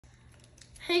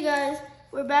Hey guys,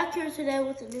 we're back here today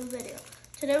with a new video.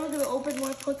 Today we're gonna open more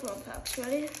Pokemon packs.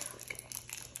 Ready?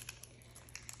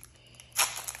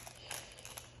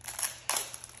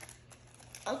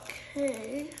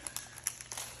 Okay.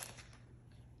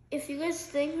 If you guys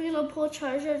think we're gonna pull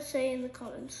Charizard, say in the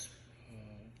comments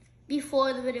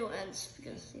before the video ends,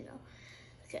 because you know.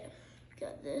 Okay, we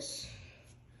got this.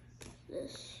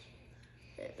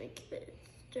 Okay, make it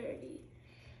dirty.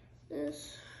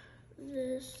 This.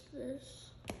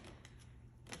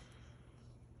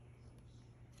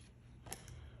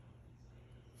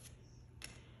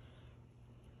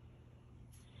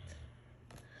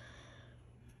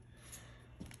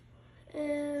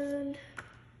 And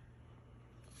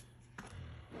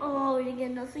oh, we didn't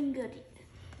get nothing good.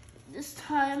 This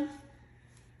time,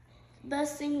 the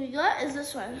best thing we got is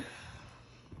this one.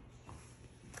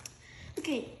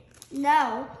 Okay,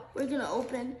 now we're gonna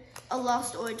open a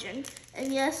Lost Origin.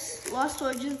 And yes, Lost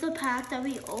Origin is the pack that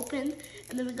we opened,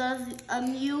 and then we got a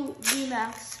Mew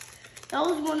VMAX. That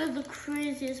was one of the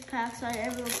craziest packs I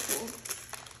ever pulled.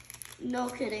 No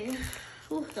kidding.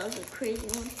 Ooh, that was a crazy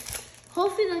one.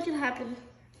 Hopefully that can happen.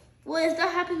 Well, if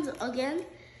that happens again,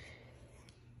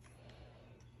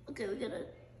 okay, we got a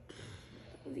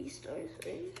V-Star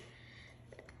thing.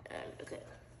 And okay,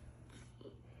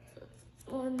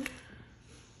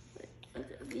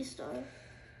 okay, V-Star.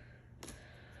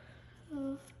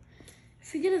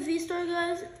 If you get a V-Star,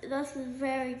 guys, that's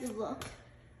very good luck.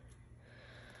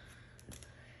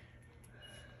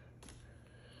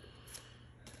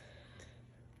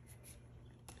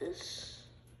 This.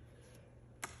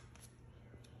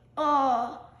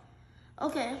 Oh,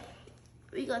 okay.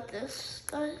 We got this,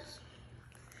 guys.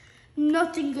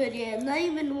 Nothing good yet, not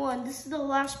even one. This is the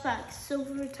last pack,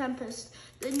 Silver Tempest.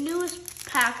 The newest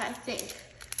pack, I think.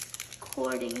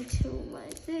 According to my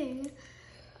thing,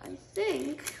 I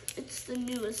think it's the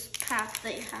newest pack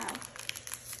they have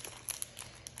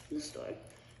in the store.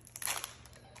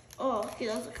 Oh, okay,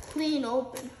 that was a clean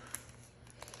open.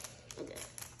 Okay,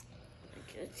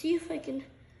 let's see if I can,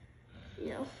 you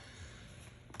know,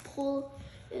 pull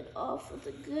it off with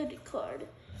a good card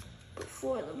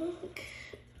before the book.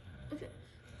 Okay,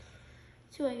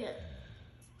 see what I get.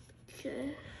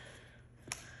 Okay.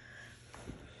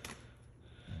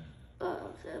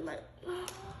 Oh, okay, I might.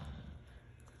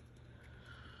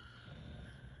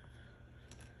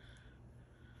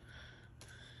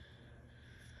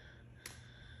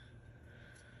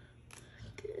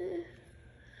 Okay.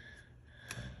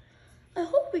 I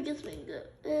hope we get something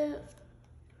good.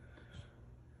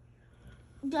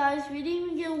 Guys, we didn't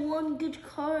even get one good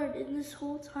card in this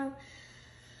whole time.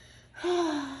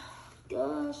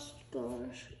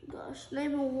 gosh. Not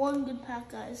even one good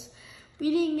pack, guys.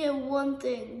 We didn't get one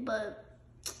thing, but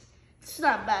it's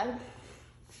not bad.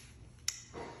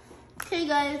 Okay,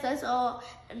 guys, that's all.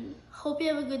 And hope you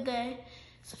have a good day.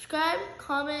 Subscribe,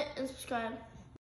 comment, and subscribe.